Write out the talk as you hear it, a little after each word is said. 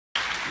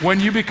When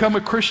you become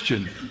a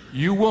Christian,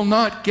 you will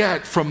not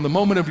get from the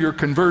moment of your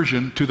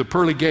conversion to the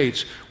pearly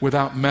gates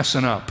without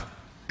messing up.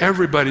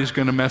 Everybody's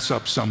going to mess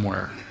up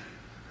somewhere.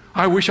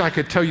 I wish I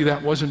could tell you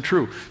that wasn't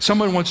true.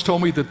 Someone once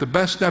told me that the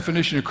best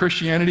definition of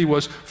Christianity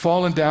was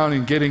falling down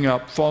and getting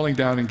up, falling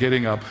down and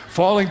getting up,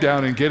 falling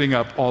down and getting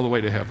up all the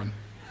way to heaven.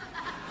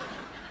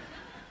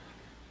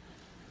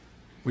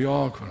 We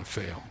all going to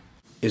fail.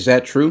 Is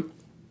that true?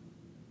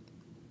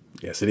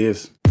 Yes, it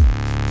is.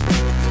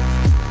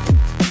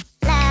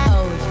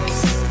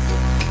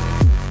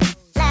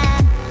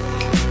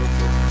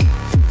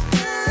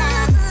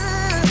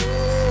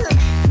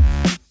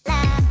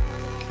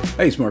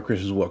 Hey, smart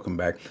Christians, welcome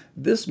back.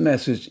 This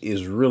message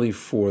is really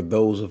for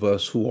those of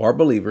us who are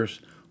believers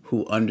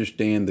who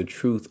understand the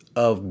truth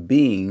of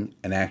being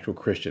an actual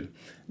Christian.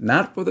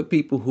 Not for the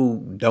people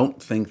who don't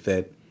think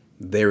that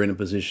they're in a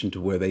position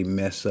to where they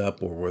mess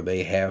up or where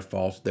they have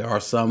faults. There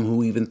are some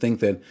who even think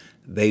that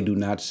they do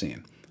not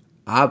sin.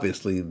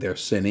 Obviously, they're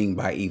sinning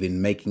by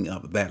even making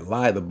up that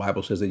lie. The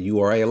Bible says that you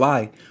are a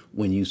lie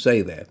when you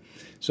say that.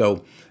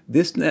 So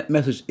this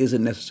message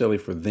isn't necessarily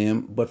for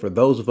them, but for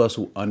those of us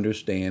who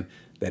understand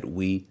that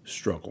we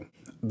struggle.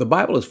 The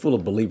Bible is full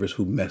of believers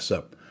who mess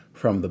up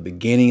from the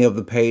beginning of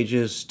the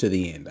pages to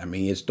the end. I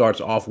mean, it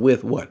starts off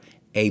with what?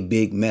 A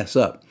big mess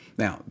up.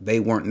 Now, they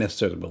weren't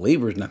necessarily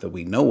believers, not that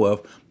we know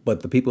of,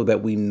 but the people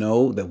that we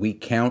know, that we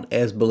count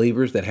as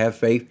believers that have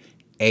faith: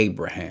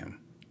 Abraham,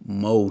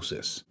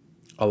 Moses,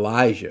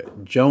 Elijah,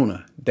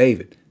 Jonah,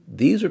 David.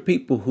 These are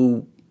people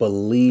who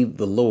believed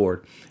the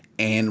Lord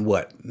and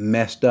what?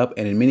 Messed up,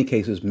 and in many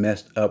cases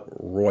messed up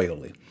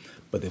royally.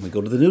 But then we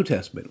go to the New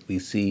Testament. We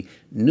see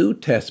New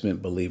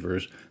Testament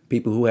believers,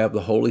 people who have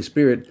the Holy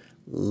Spirit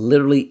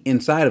literally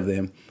inside of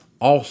them,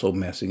 also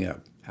messing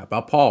up. How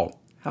about Paul?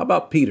 How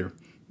about Peter?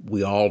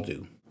 We all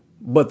do.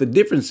 But the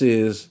difference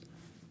is,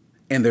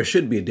 and there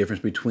should be a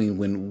difference between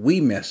when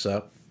we mess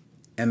up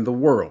and the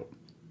world.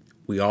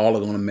 We all are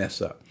going to mess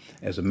up.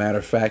 As a matter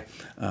of fact,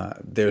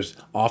 there's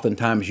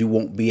oftentimes you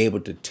won't be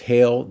able to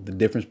tell the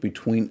difference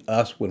between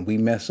us when we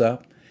mess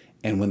up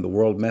and when the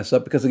world mess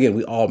up, because again,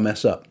 we all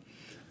mess up.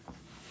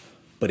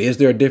 But is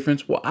there a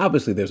difference? Well,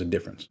 obviously there's a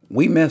difference.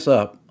 We mess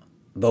up,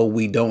 though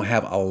we don't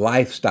have a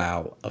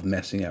lifestyle of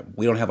messing up.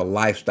 We don't have a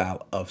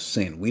lifestyle of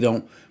sin. We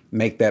don't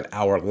make that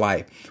our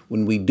life.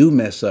 When we do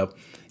mess up,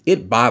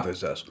 it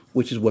bothers us,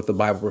 which is what the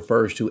Bible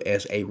refers to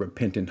as a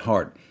repentant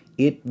heart.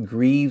 It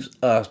grieves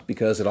us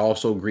because it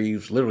also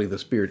grieves literally the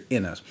Spirit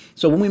in us.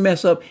 So when we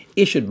mess up,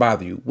 it should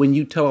bother you. When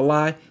you tell a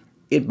lie,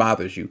 it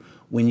bothers you.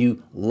 When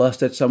you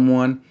lust at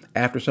someone,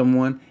 after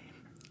someone,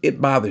 it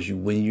bothers you.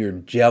 When you're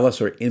jealous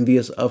or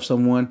envious of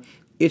someone,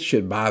 it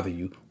should bother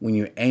you. When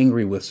you're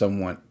angry with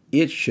someone,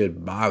 it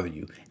should bother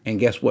you. And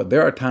guess what?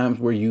 There are times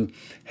where you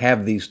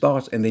have these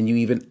thoughts and then you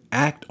even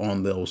act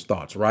on those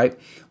thoughts, right?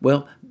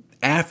 Well,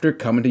 after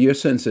coming to your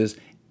senses,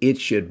 it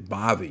should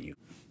bother you.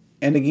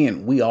 And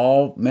again, we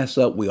all mess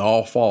up. We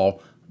all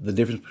fall. The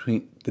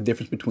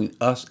difference between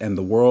us and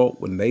the world,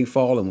 when they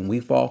fall and when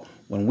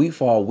we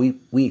fall,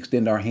 we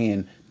extend our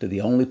hand to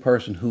the only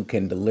person who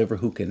can deliver,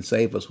 who can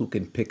save us, who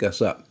can pick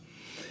us up.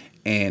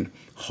 And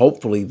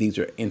hopefully these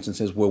are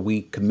instances where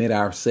we commit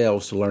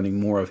ourselves to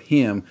learning more of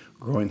Him,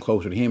 growing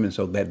closer to Him. And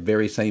so that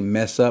very same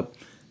mess up,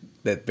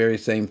 that very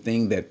same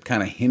thing that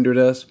kind of hindered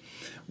us,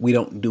 we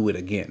don't do it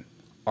again.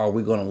 Are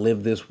we going to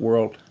live this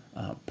world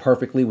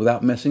perfectly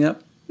without messing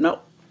up?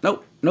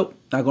 Nope,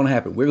 not going to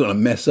happen. We're going to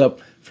mess up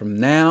from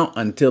now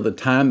until the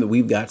time that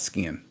we've got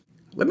skin.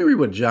 Let me read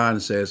what John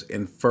says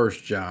in 1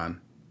 John.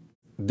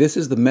 This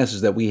is the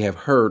message that we have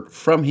heard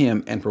from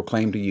Him and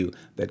proclaimed to you,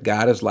 that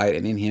God is light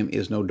and in Him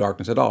is no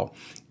darkness at all.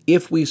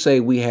 If we say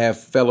we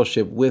have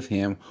fellowship with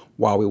Him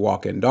while we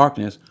walk in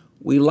darkness,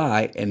 we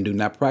lie and do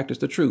not practice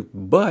the truth.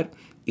 But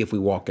if we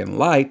walk in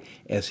light,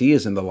 as He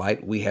is in the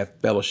light, we have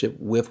fellowship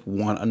with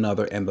one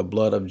another, and the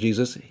blood of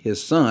Jesus,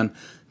 His Son,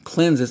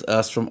 cleanses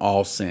us from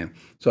all sin.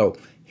 So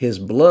His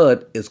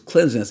blood is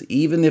cleansing us.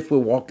 Even if we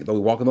walk in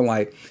the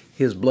light,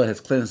 His blood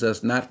has cleansed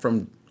us, not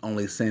from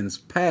only sins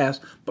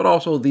past, but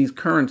also these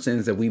current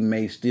sins that we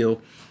may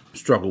still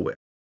struggle with.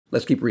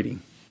 Let's keep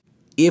reading.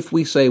 If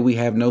we say we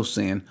have no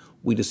sin,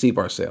 we deceive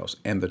ourselves,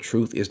 and the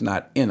truth is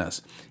not in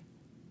us.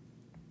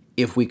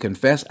 If we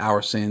confess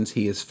our sins,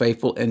 He is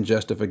faithful and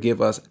just to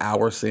forgive us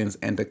our sins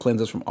and to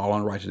cleanse us from all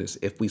unrighteousness.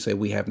 If we say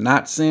we have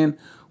not sinned,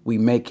 we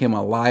make Him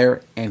a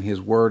liar, and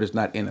His word is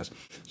not in us.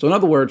 So in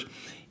other words,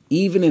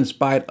 even in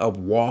spite of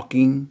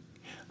walking,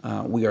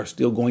 we are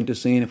still going to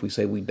sin. If we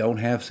say we don't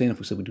have sin, if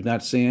we say we do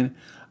not sin,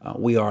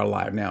 we are a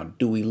liar. Now,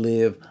 do we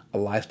live a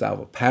lifestyle of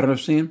a pattern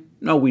of sin?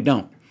 No, we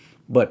don't.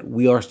 But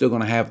we are still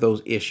going to have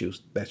those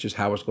issues. That's just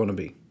how it's going to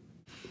be.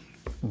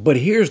 But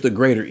here's the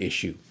greater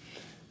issue.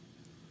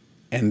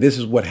 And this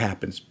is what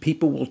happens.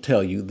 People will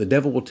tell you, the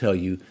devil will tell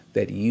you,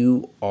 that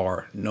you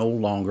are no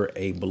longer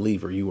a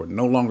believer. You are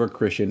no longer a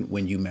Christian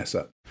when you mess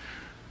up.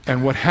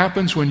 And what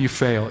happens when you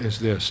fail is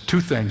this.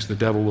 Two things the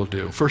devil will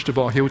do. First of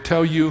all, he will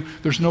tell you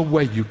there's no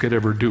way you could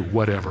ever do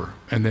whatever,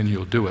 and then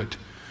you'll do it.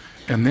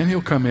 And then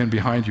he'll come in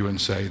behind you and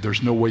say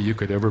there's no way you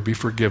could ever be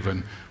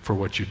forgiven for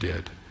what you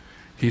did.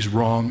 he's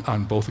wrong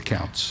on both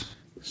accounts.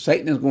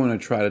 Satan is going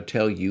to try to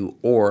tell you,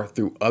 or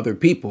through other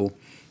people,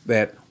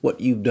 that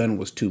what you've done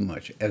was too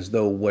much, as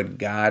though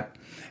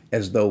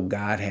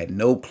God had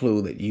no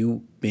clue that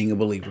you, being a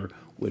believer,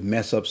 would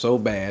mess up so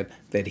bad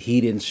that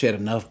he didn't shed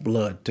enough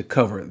blood to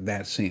cover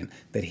that sin,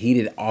 that he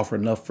didn't offer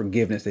enough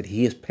forgiveness, that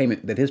his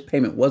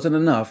payment wasn't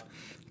enough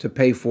to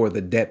pay for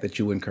the debt that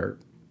you incurred.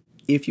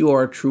 If you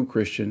are a true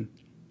Christian,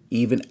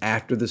 even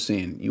after the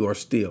sin, you are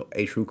still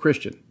a true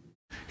Christian.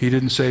 He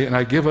didn't say, and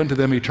I give unto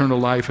them eternal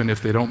life, and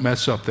if they don't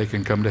mess up, they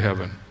can come to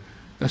heaven.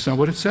 That's not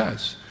what it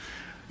says.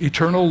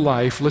 Eternal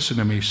life, listen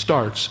to me,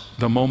 starts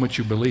the moment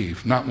you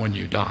believe, not when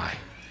you die.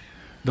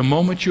 The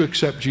moment you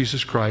accept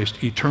Jesus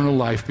Christ, eternal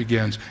life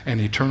begins, and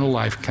eternal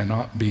life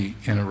cannot be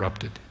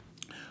interrupted.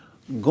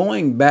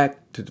 Going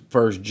back to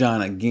 1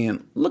 John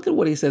again, look at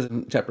what he says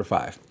in chapter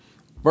 5.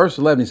 Verse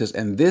 11, he says,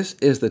 and this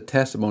is the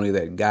testimony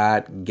that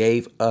God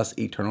gave us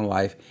eternal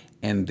life,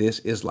 and this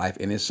is life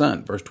in his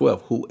Son. Verse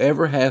 12,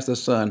 whoever has the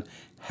Son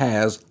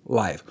has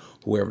life.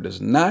 Whoever does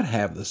not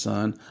have the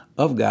Son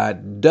of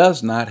God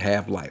does not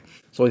have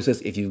life. So he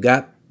says, if you've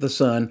got the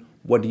Son,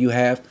 what do you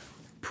have?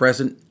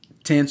 Present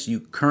tense, you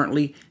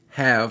currently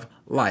have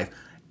life.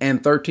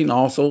 And 13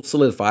 also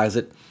solidifies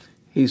it.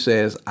 He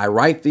says, I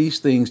write these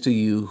things to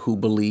you who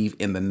believe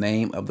in the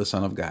name of the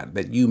Son of God,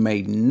 that you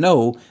may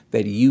know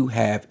that you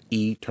have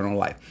eternal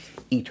life.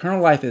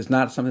 Eternal life is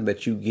not something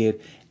that you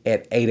get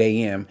at 8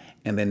 a.m.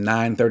 and then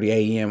 9:30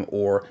 a.m.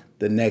 or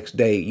the next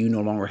day you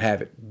no longer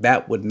have it.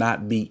 That would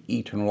not be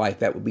eternal life.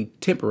 That would be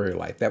temporary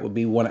life. That would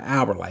be 1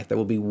 hour life. That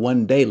would be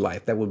 1 day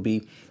life. That would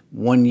be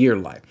 1 year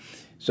life.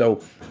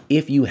 So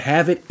if you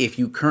have it, if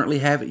you currently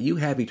have it, you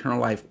have eternal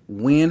life.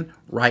 When?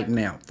 Right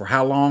now. For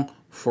how long?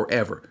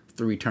 Forever,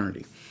 through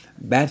eternity.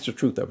 That's the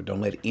truth of it.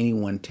 Don't let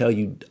anyone tell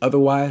you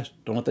otherwise.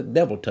 Don't let the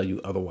devil tell you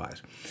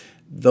otherwise.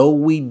 Though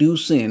we do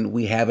sin,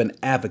 we have an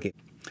advocate,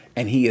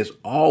 and he is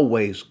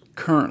always,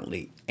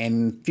 currently,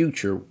 and in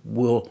future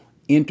will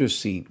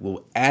intercede,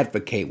 will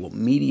advocate, will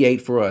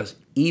mediate for us,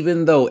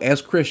 even though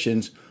as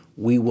Christians,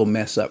 we will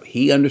mess up.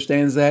 He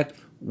understands that.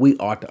 We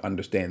ought to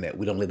understand that.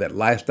 We don't live that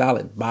lifestyle.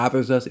 It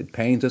bothers us. It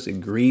pains us.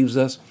 It grieves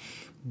us.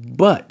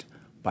 But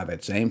by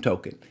that same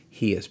token,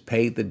 he has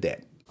paid the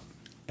debt.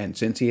 And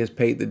since he has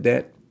paid the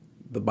debt,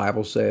 the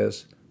Bible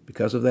says,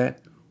 because of that,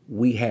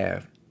 we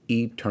have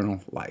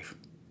eternal life.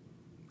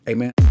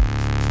 Amen.